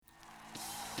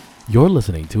You're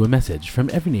listening to a message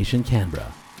from Every Nation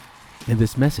Canberra. In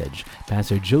this message,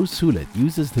 Pastor Joe Sulit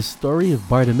uses the story of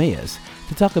Bartimaeus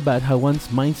to talk about how one's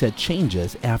mindset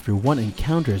changes after one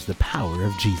encounters the power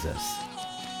of Jesus.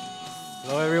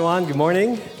 Hello everyone, good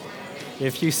morning.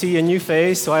 If you see a new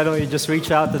face, why don't you just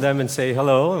reach out to them and say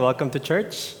hello and welcome to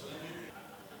church.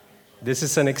 This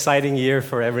is an exciting year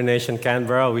for Every Nation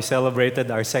Canberra. We celebrated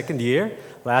our second year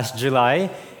last July,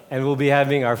 and we'll be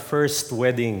having our first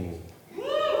wedding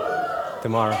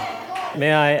tomorrow.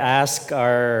 May I ask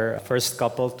our first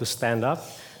couple to stand up,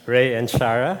 Ray and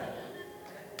Shara.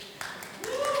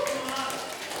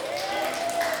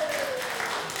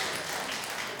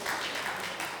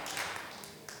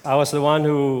 I was the one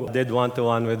who did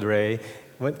one-to-one with Ray.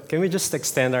 Can we just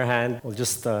extend our hand? We'll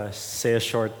just say a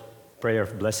short prayer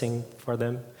of blessing for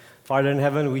them. Father in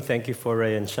heaven, we thank you for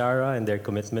Ray and Shara and their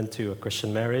commitment to a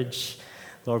Christian marriage.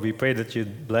 Lord, we pray that you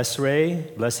bless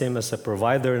Ray, bless him as a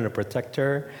provider and a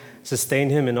protector, sustain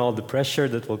him in all the pressure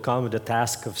that will come with the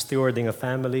task of stewarding a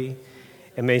family,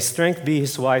 and may strength be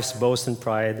his wife's boast and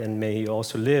pride, and may he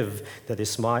also live that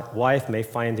his wife may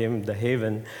find him the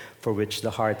haven for which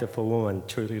the heart of a woman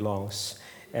truly longs.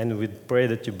 And we pray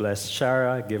that you bless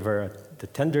Shara, give her the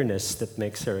tenderness that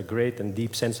makes her a great and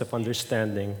deep sense of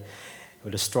understanding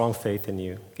with a strong faith in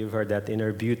you. Give her that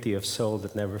inner beauty of soul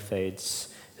that never fades,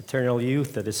 eternal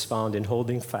youth that is found in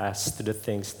holding fast to the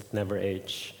things that never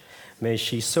age. May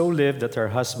she so live that her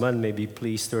husband may be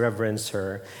pleased to reverence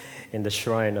her in the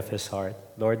shrine of his heart.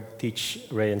 Lord, teach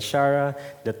Ray and Shara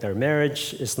that their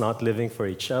marriage is not living for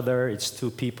each other. It's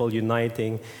two people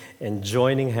uniting and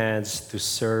joining hands to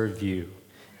serve you.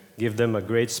 Give them a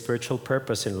great spiritual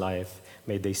purpose in life.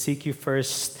 May they seek you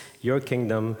first, your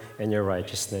kingdom and your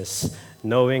righteousness,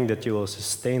 knowing that you will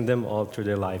sustain them all through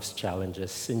their life's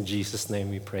challenges. In Jesus' name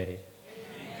we pray.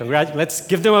 Let's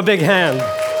give them a big hand.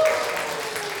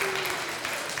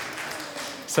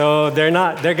 So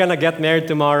they're gonna get married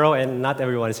tomorrow, and not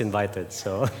everyone is invited.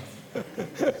 So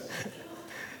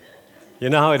you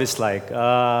know how it is like.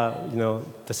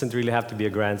 It doesn't really have to be a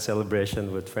grand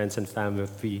celebration with friends and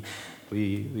family.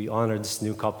 We honor this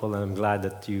new couple, and I'm glad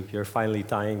that you're finally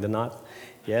tying the knot.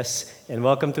 Yes, and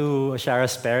welcome to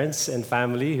Shara's parents and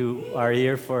family who are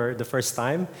here for the first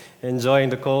time,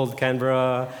 enjoying the cold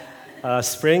Canberra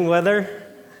spring weather.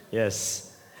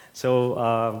 Yes, so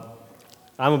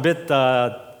I'm a bit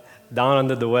down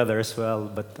under the weather as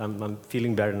well, but I'm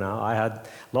feeling better now. I had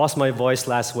lost my voice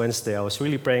last Wednesday. I was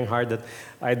really praying hard that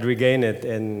I'd regain it,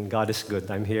 and God is good.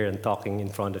 I'm here and talking in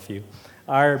front of you.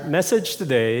 Our message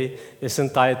today is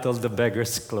entitled The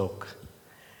Beggar's Cloak.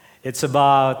 It's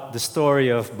about the story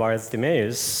of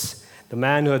Bartimaeus, the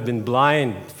man who had been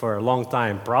blind for a long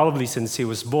time, probably since he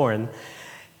was born,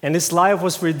 and his life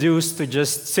was reduced to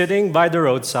just sitting by the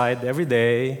roadside every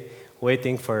day,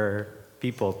 waiting for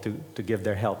people to give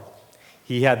their help.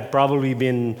 He had probably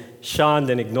been shunned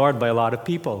and ignored by a lot of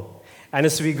people. And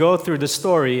as we go through the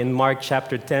story in Mark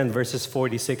chapter 10, verses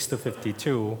 46 to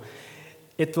 52,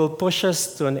 it will push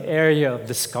us to an area of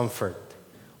discomfort.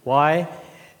 Why?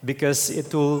 Because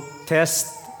it will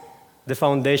test the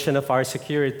foundation of our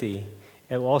security.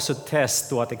 It will also test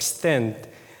to what extent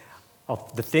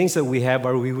of the things that we have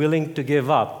are we willing to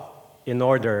give up in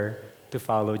order to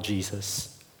follow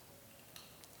Jesus.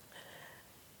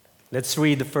 Let's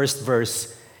read the first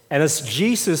verse. And as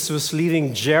Jesus was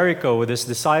leaving Jericho with his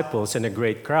disciples and a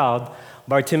great crowd,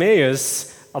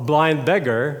 Bartimaeus, a blind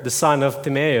beggar, the son of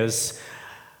Timaeus,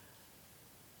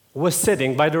 was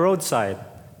sitting by the roadside.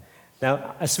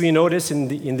 Now, as we notice in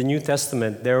the New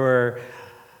Testament, there were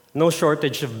no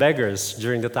shortage of beggars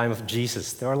during the time of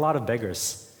Jesus. There were a lot of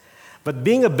beggars. But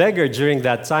being a beggar during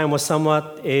that time was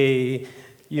somewhat you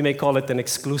may call it an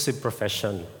exclusive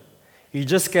profession. You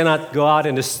just cannot go out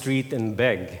in the street and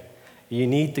beg. You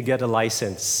need to get a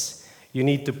license. You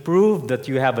need to prove that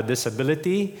you have a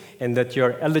disability and that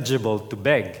you're eligible to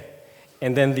beg.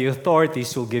 And then the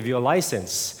authorities will give you a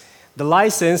license. The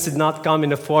license did not come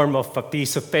in the form of a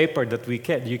piece of paper that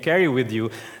you carry with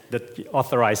you that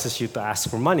authorizes you to ask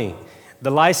for money. The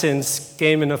license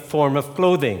came in the form of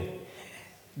clothing.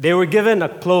 They were given a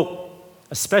cloak,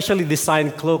 a specially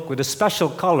designed cloak with a special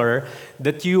color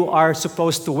that you are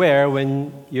supposed to wear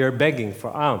when you're begging for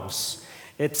alms.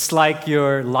 It's like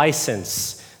your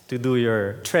license to do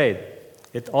your trade.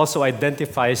 It also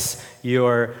identifies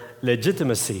your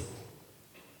legitimacy.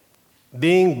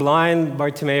 Being blind,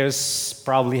 Bartimaeus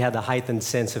probably had a heightened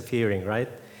sense of hearing, right?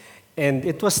 And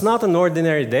it was not an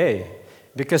ordinary day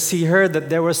because he heard that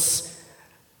there was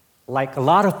like a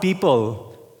lot of people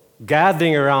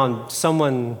gathering around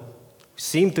someone who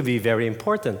seemed to be very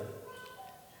important.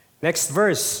 Next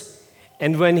verse.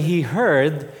 And when he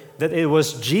heard that it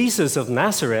was Jesus of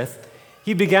Nazareth,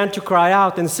 he began to cry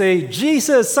out and say,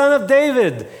 "Jesus, Son of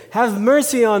David, have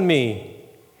mercy on me."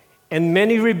 And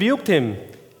many rebuked him,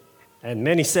 and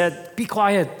many said, "Be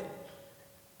quiet."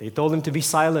 They told him to be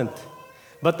silent.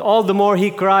 But all the more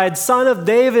he cried, "Son of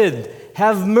David,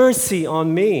 have mercy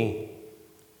on me."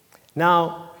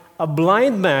 Now, a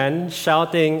blind man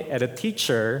shouting at a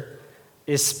teacher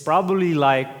is probably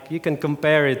like, you can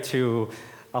compare it to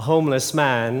a homeless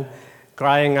man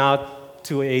crying out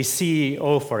to a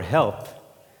CEO for help.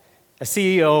 A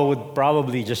CEO would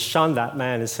probably just shun that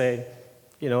man and say,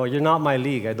 "You're not my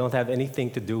league. I don't have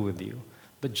anything to do with you."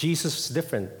 But Jesus was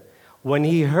different. When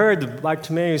he heard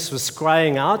Bartimaeus was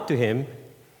crying out to him,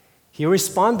 he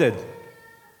responded.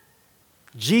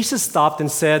 Jesus stopped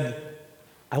and said,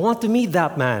 "I want to meet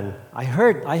that man. I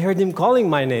heard him calling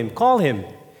my name. Call him."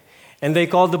 And they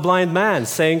called the blind man,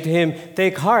 saying to him,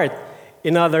 "Take heart."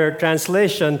 In other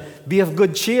translation, "Be of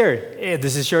good cheer.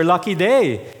 This is your lucky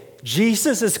day.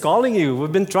 Jesus is calling you.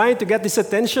 We've been trying to get this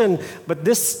attention, but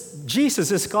this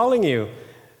Jesus is calling you."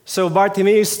 So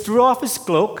Bartimaeus threw off his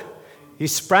cloak. He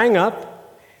sprang up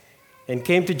and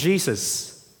came to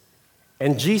Jesus.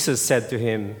 And Jesus said to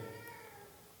him,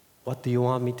 "What do you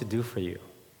want me to do for you?"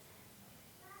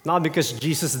 Not because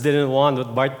Jesus didn't want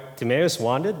what Bartimaeus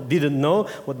wanted, didn't know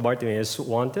what Bartimaeus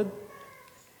wanted.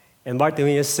 And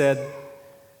Bartimaeus said,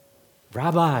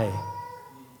 "Rabbi,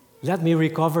 let me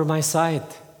recover my sight."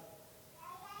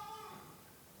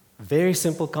 Very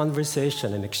simple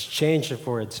conversation, an exchange of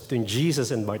words between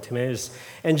Jesus and Bartimaeus.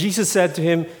 And Jesus said to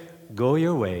him, "Go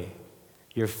your way.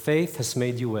 Your faith has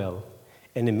made you well."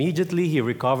 And immediately he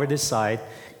recovered his sight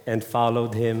and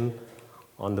followed him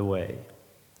on the way.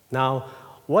 Now,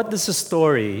 what does the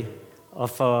story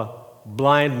of a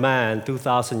blind man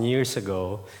 2,000 years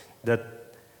ago that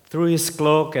threw his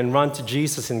cloak and ran to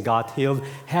Jesus and got healed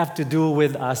have to do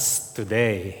with us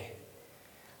today?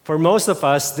 For most of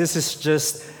us, this is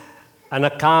just an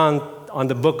account on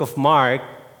the book of Mark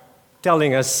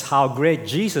telling us how great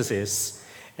Jesus is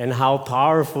and how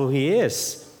powerful he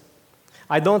is.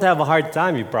 I don't have a hard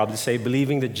time, you probably say,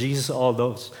 believing that Jesus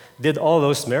did all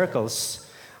those miracles.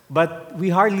 But we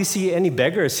hardly see any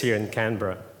beggars here in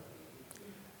Canberra.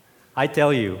 I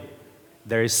tell you,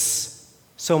 there is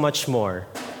so much more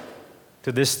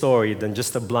to this story than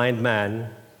just a blind man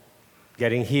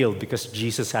getting healed because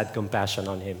Jesus had compassion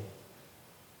on him.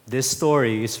 This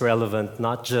story is relevant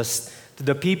not just to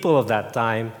the people of that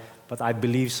time, but I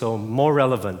believe so more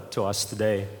relevant to us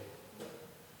today.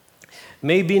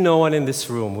 Maybe no one in this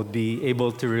room would be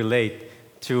able to relate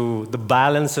to the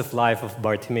balance of life of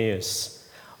Bartimaeus.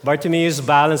 Bartimaeus'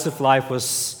 balance of life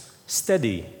was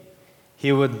steady.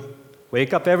 He would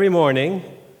wake up every morning,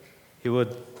 he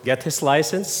would get his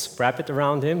license, wrap it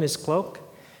around him, his cloak,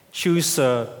 choose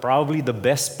probably the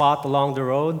best spot along the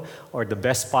road or the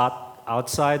best spot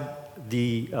outside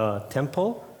the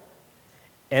temple,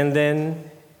 and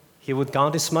then he would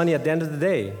count his money at the end of the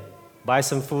day, buy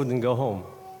some food and go home.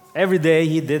 Every day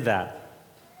he did that.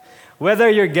 Whether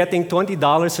you're getting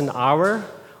 $20 an hour,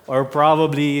 or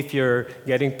probably if you're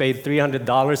getting paid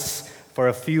 $300 for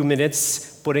a few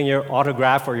minutes, putting your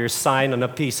autograph or your sign on a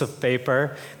piece of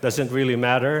paper, doesn't really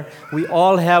matter. We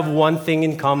all have one thing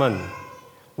in common.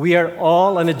 We are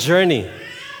all on a journey.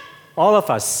 All of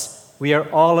us. We are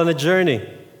all on a journey,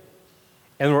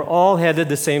 and we're all headed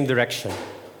the same direction.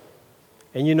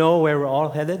 And you know where we're all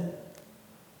headed?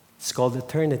 It's called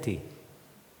eternity,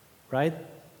 right?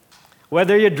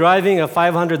 Whether you're driving a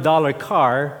 $500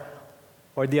 car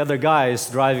or the other guy is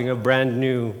driving a brand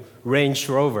new Range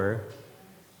Rover,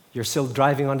 you're still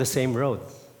driving on the same road.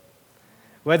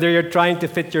 Whether you're trying to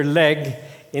fit your leg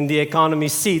in the economy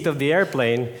seat of the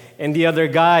airplane and the other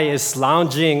guy is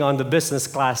lounging on the business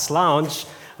class lounge,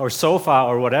 or sofa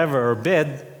or whatever, or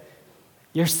bed,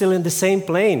 you're still in the same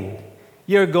plane.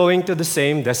 You're going to the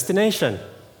same destination.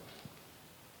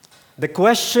 The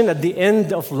question at the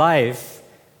end of life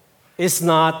is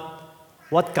not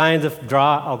what kind of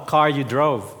car you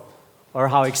drove, or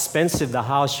how expensive the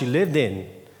house you lived in,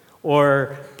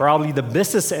 or probably the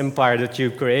business empire that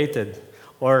you created,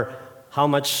 or how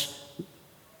much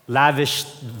lavish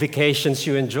vacations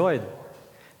you enjoyed.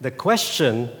 The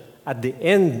question at the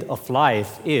end of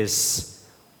life is,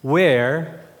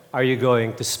 where are you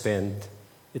going to spend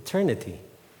eternity?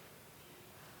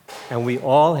 And we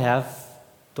all have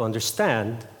to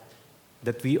understand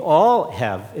that we all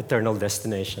have eternal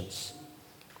destinations.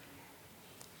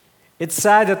 It's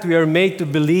sad that we are made to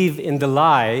believe in the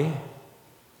lie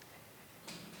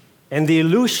and the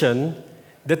illusion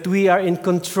that we are in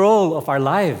control of our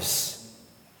lives.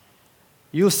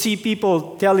 You'll see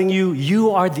people telling you,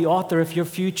 you are the author of your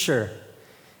future.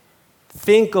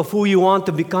 Think of who you want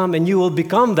to become, and you will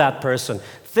become that person.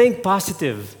 Think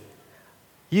positive.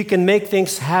 You can make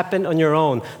things happen on your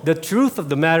own. The truth of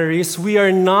the matter is, we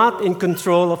are not in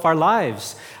control of our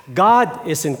lives. God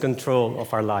is in control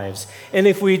of our lives. And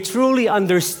if we truly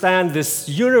understand this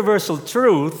universal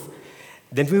truth,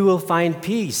 then we will find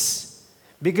peace.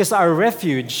 Because our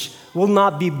refuge will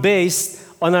not be based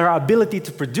on our ability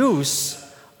to produce.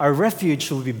 Our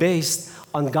refuge will be based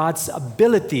on God's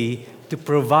ability to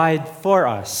provide for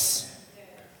us.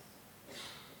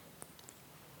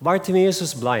 Bartimaeus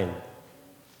was blind.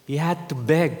 He had to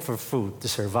beg for food to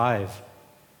survive.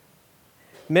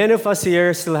 Many of us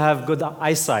here still have good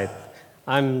eyesight.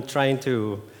 I'm trying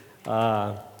to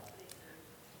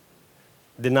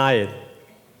deny it.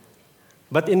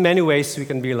 But in many ways, we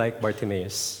can be like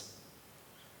Bartimaeus.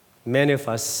 Many of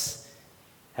us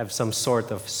have some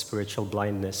sort of spiritual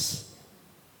blindness.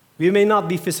 We may not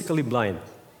be physically blind,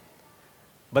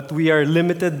 but we are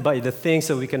limited by the things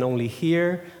that we can only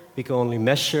hear, we can only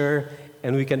measure,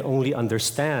 and we can only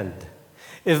understand.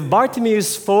 If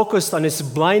Bartimaeus focused on his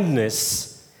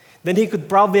blindness, then he could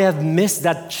probably have missed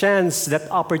that chance, that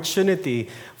opportunity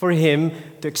for him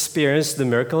to experience the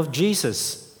miracle of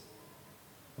Jesus.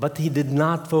 But he did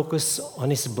not focus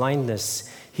on his blindness.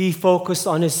 He focused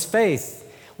on his faith.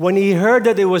 When he heard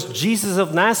that it was Jesus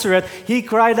of Nazareth, he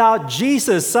cried out,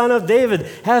 "Jesus, Son of David,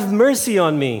 have mercy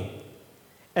on me."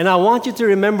 And I want you to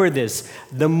remember this.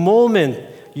 The moment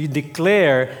you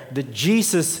declare that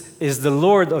Jesus is the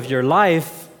Lord of your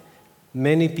life,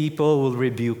 many people will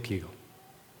rebuke you.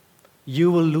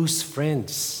 You will lose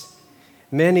friends.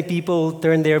 Many people will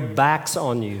turn their backs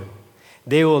on you.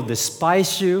 They will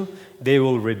despise you, they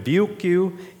will rebuke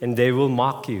you, and they will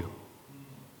mock you.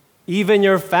 Even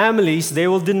your families, they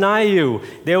will deny you.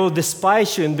 They will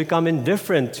despise you and become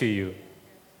indifferent to you.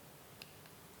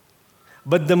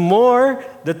 But the more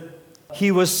that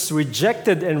he was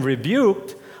rejected and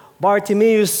rebuked,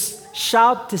 Bartimaeus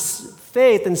shouted his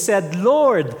faith and said,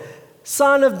 "Lord,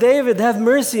 Son of David, have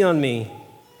mercy on me."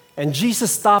 And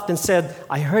Jesus stopped and said,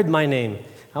 "I heard my name.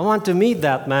 I want to meet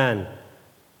that man."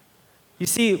 You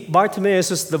see,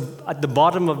 Bartimaeus was at the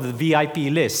bottom of the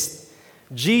VIP list.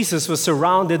 Jesus was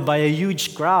surrounded by a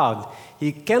huge crowd.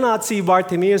 He cannot see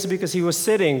Bartimaeus because he was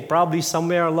sitting probably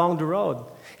somewhere along the road.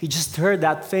 He just heard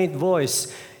that faint voice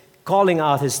calling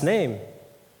out his name.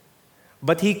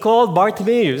 But he called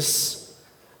Bartimaeus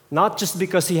not just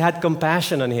because he had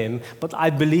compassion on him, but I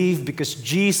believe because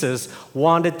Jesus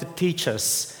wanted to teach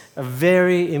us a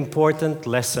very important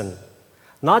lesson.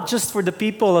 Not just for the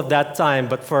people of that time,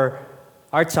 but for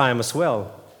our time as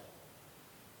well.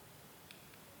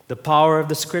 The power of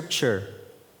the Scripture.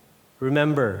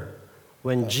 Remember,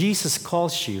 when Jesus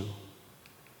calls you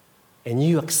and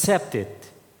you accept it,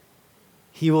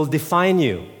 He will define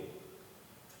you.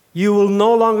 You will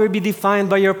no longer be defined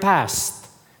by your past.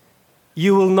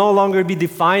 You will no longer be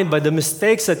defined by the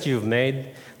mistakes that you've made,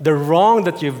 the wrong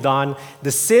that you've done,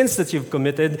 the sins that you've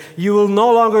committed. You will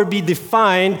no longer be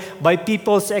defined by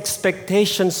people's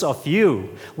expectations of you.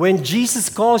 When Jesus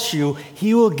calls you,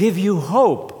 He will give you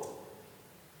hope.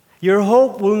 Your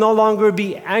hope will no longer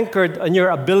be anchored on your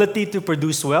ability to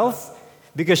produce wealth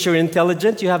because you're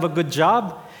intelligent, you have a good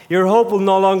job. Your hope will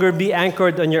no longer be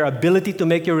anchored on your ability to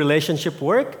make your relationship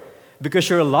work because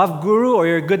you're a love guru or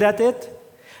you're good at it.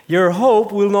 Your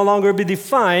hope will no longer be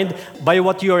defined by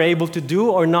what you are able to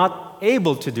do or not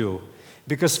able to do.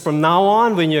 Because from now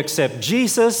on, when you accept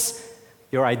Jesus,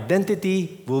 your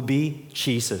identity will be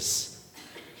Jesus.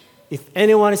 If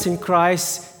anyone is in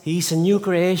Christ, he is a new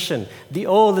creation. The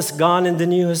old is gone and the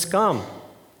new has come.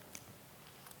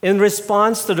 In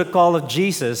response to the call of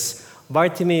Jesus,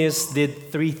 Bartimaeus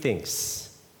did three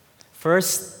things.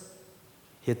 First,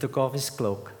 he took off his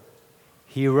cloak.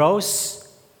 He rose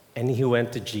and he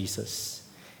went to Jesus.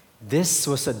 This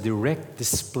was a direct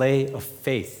display of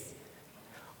faith.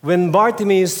 When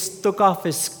Bartimaeus took off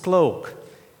his cloak,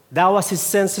 that was his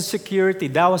sense of security.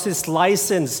 That was his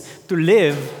license to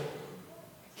live.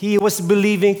 He was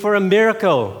believing for a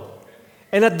miracle.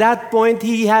 And at that point,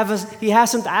 he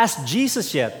hasn't asked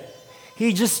Jesus yet.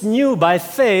 He just knew by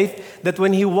faith that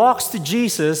when he walks to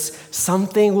Jesus,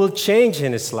 something will change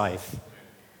in his life.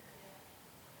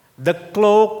 The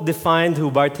cloak defined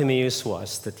who Bartimaeus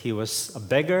was, that he was a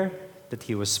beggar, that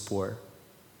he was poor.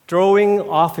 Throwing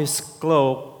off his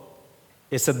cloak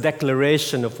is a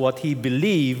declaration of what he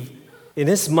believed in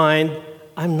his mind.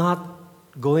 I'm not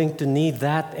going to need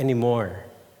that anymore.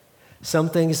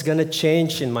 Something is going to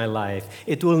change in my life.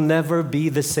 It will never be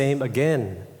the same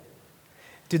again.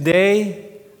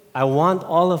 Today, I want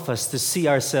all of us to see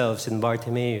ourselves in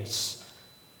Bartimaeus.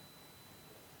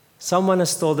 Someone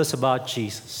has told us about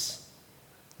Jesus.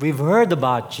 We've heard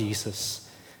about Jesus.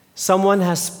 Someone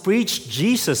has preached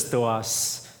Jesus to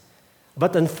us.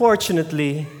 But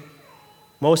unfortunately,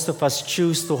 most of us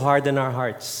choose to harden our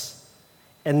hearts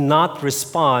and not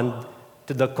respond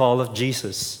to the call of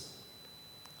Jesus.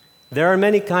 There are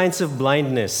many kinds of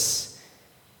blindness,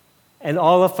 and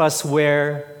all of us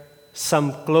wear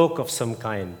some cloak of some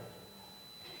kind.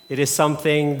 It is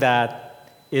something that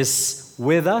is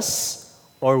with us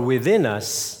or within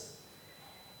us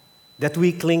that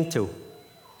we cling to,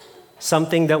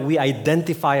 something that we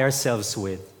identify ourselves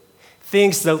with,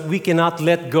 things that we cannot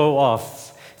let go of,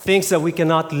 things that we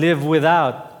cannot live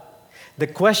without. The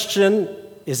question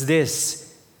is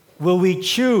this: will we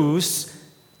choose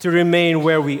to remain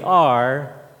where we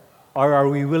are, or are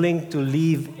we willing to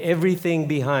leave everything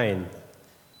behind?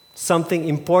 Something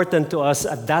important to us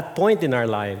at that point in our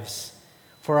lives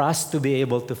for us to be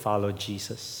able to follow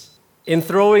Jesus. In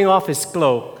throwing off his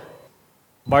cloak,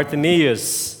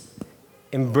 Bartimaeus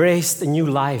embraced a new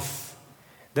life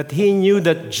that he knew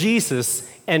that Jesus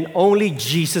and only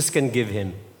Jesus can give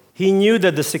him. He knew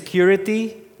that the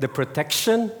security, the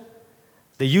protection,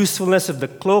 the usefulness of the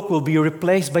cloak will be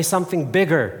replaced by something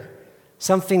bigger,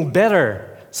 something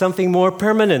better, something more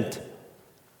permanent.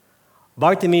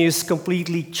 Bartimaeus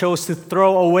completely chose to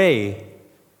throw away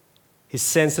his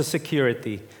sense of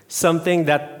security, something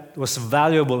that was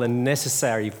valuable and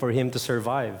necessary for him to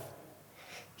survive.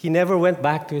 He never went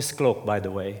back to his cloak, by the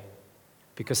way,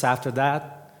 because after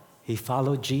that, he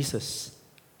followed Jesus.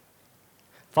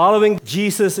 Following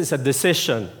Jesus is a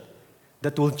decision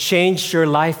that will change your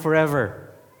life forever.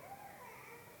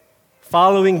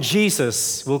 Following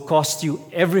Jesus will cost you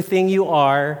everything you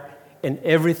are and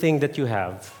everything that you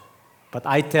have. But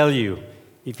I tell you,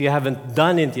 if you haven't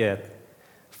done it yet,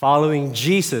 following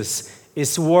Jesus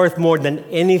is worth more than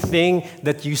anything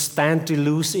that you stand to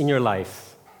lose in your life.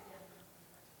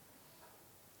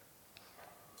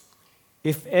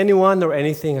 If anyone or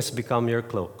anything has become your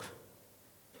cloak,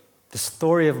 the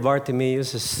story of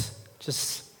Bartimaeus is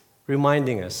just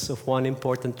reminding us of one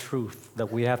important truth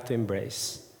that we have to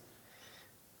embrace.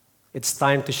 It's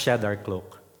time to shed our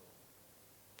cloak.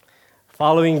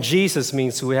 Following Jesus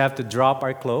means we have to drop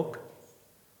our cloak,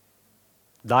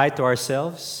 die to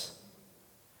ourselves,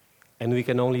 and we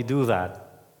can only do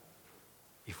that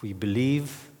if we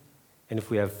believe and if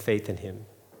we have faith in him.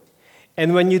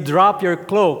 And when you drop your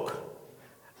cloak,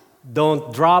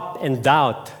 don't drop and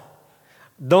doubt.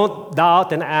 Don't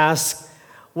doubt and ask,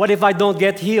 what if I don't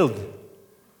get healed?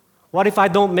 What if I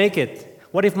don't make it?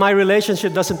 What if my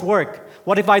relationship doesn't work?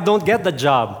 What if I don't get the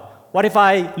job? What if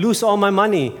I lose all my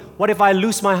money? What if I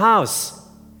lose my house?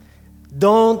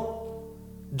 Don't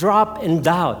drop and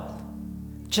doubt.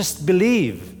 Just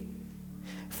believe.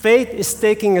 Faith is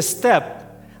taking a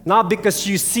step, not because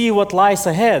you see what lies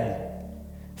ahead.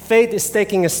 Faith is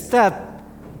taking a step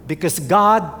because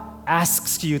God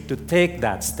asks you to take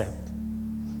that step.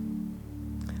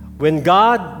 When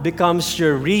God becomes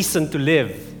your reason to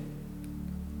live,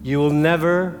 you will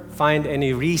never find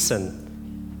any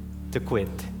reason to quit.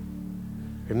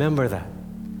 Remember that.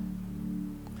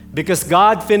 Because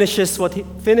God finishes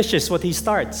what he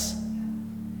starts.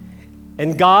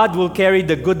 And God will carry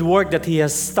the good work that he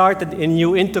has started in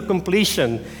you into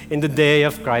completion in the day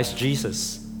of Christ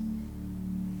Jesus.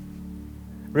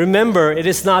 Remember, it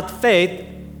is not faith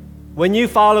when you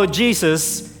follow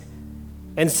Jesus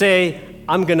and say,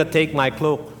 I'm going to take my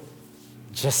cloak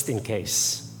just in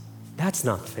case. That's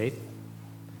not faith.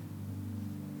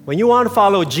 When you want to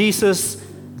follow Jesus,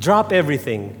 drop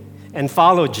everything and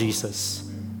follow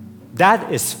Jesus. That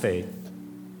is faith.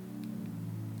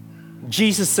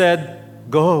 Jesus said,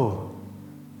 go.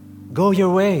 Go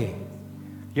your way.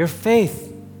 Your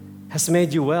faith has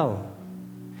made you well.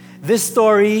 This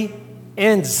story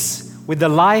ends with the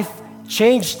life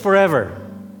changed forever.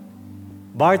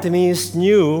 Bartimaeus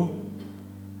knew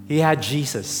he had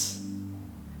Jesus.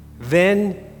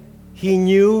 Then he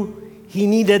knew he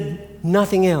needed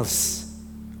nothing else.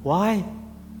 Why?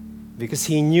 Because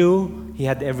he knew he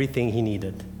had everything he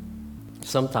needed.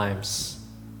 Sometimes,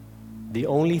 the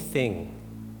only thing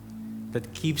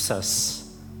that keeps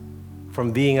us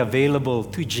from being available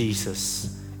to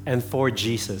Jesus and for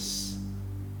Jesus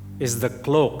is the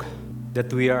cloak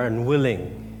that we are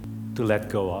unwilling to let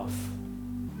go of.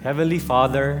 Heavenly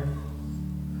Father,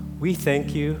 we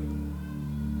thank you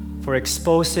for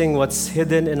exposing what's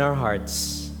hidden in our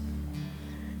hearts.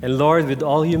 And Lord, with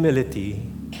all humility,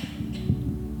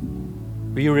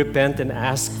 we repent and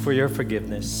ask for your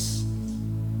forgiveness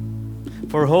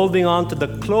for holding on to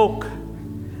the cloak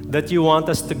that you want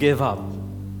us to give up.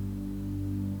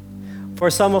 For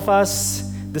some of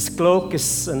us, this cloak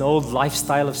is an old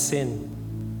lifestyle of sin.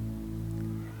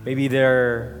 Maybe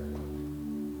there's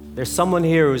someone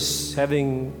here who's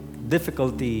having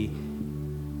difficulty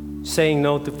saying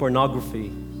no to pornography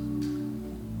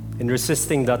and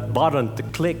resisting that button to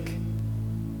click.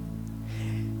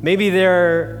 Maybe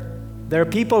there are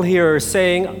people here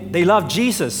saying they love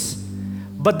Jesus,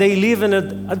 but they live in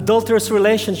adulterous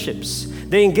relationships.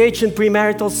 They engage in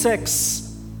premarital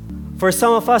sex. For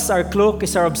some of us, our cloak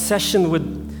is our obsession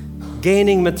with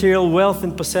gaining material wealth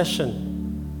and possession,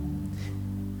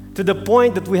 to the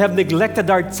point that we have neglected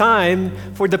our time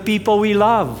for the people we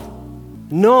love.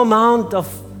 No amount of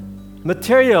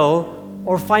material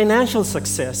or financial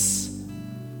success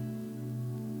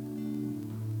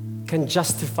can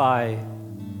justify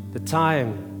the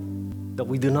time that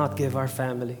we do not give our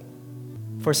family.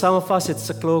 For some of us, it's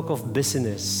a cloak of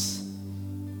busyness.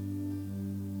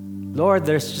 Lord,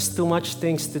 there's just too much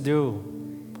things to do.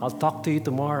 I'll talk to you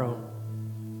tomorrow.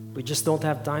 We just don't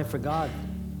have time for God.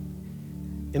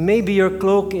 And maybe your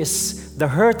cloak is the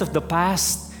hurt of the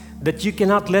past that you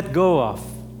cannot let go of.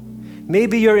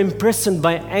 Maybe you're imprisoned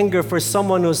by anger for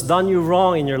someone who's done you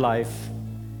wrong in your life.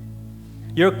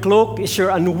 Your cloak is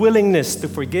your unwillingness to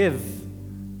forgive.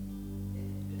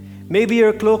 Maybe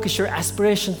your cloak is your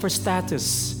aspiration for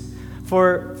status,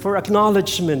 for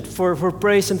acknowledgement, for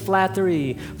praise and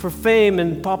flattery, for fame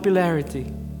and popularity.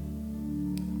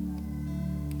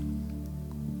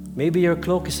 Maybe your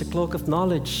cloak is a cloak of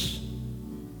knowledge.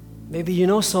 Maybe you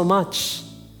know so much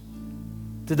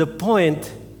to the point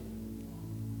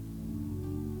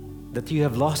that you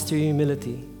have lost your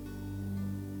humility.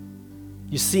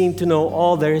 You seem to know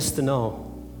all there is to know,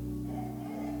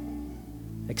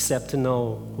 except to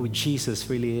know who Jesus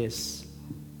really is.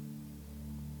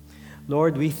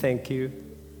 Lord, we thank you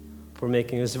for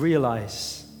making us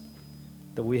realize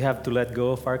that we have to let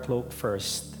go of our cloak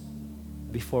first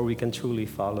before we can truly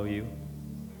follow you.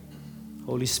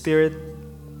 Holy Spirit,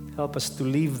 help us to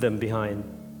leave them behind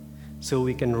so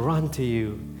we can run to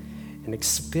you and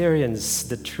experience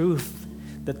the truth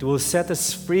that will set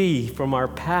us free from our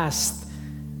past.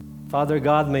 Father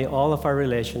God, may all of our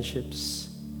relationships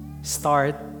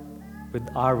start with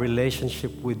our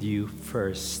relationship with you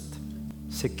first.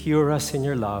 Secure us in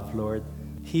your love, Lord.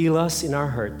 Heal us in our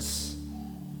hurts.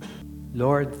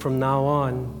 Lord, from now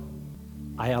on,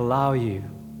 I allow you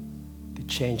to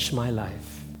change my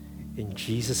life. In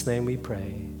Jesus' name we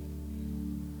pray.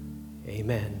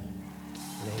 Amen.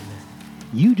 Amen.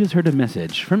 You just heard a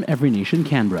message from Every Nation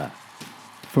Canberra.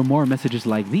 For more messages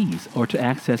like these or to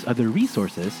access other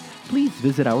resources, please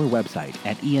visit our website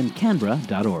at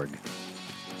encanberra.org.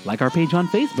 Like our page on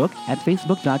Facebook at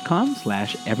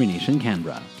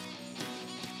facebook.com/everynationcanberra.